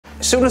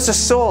As soon as I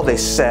saw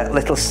this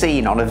little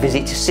scene on a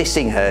visit to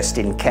Sissinghurst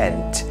in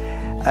Kent,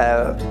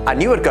 I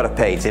knew I'd got a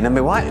painting, and my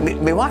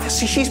wife,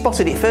 she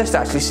spotted it first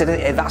actually, said,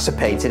 hey, that's a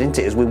painting, isn't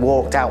it? As we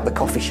walked out the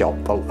coffee shop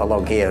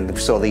along here and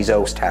saw these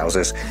Oast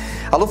Houses.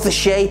 I love the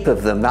shape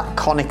of them, that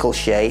conical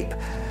shape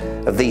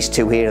of these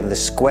two here and the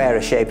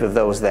squarer shape of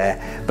those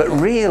there. But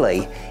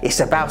really, it's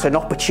about an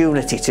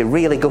opportunity to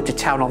really go to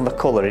town on the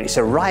colour. It's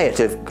a riot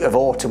of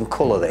autumn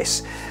colour,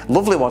 this.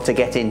 Lovely one to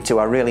get into,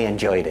 I really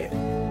enjoyed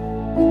it.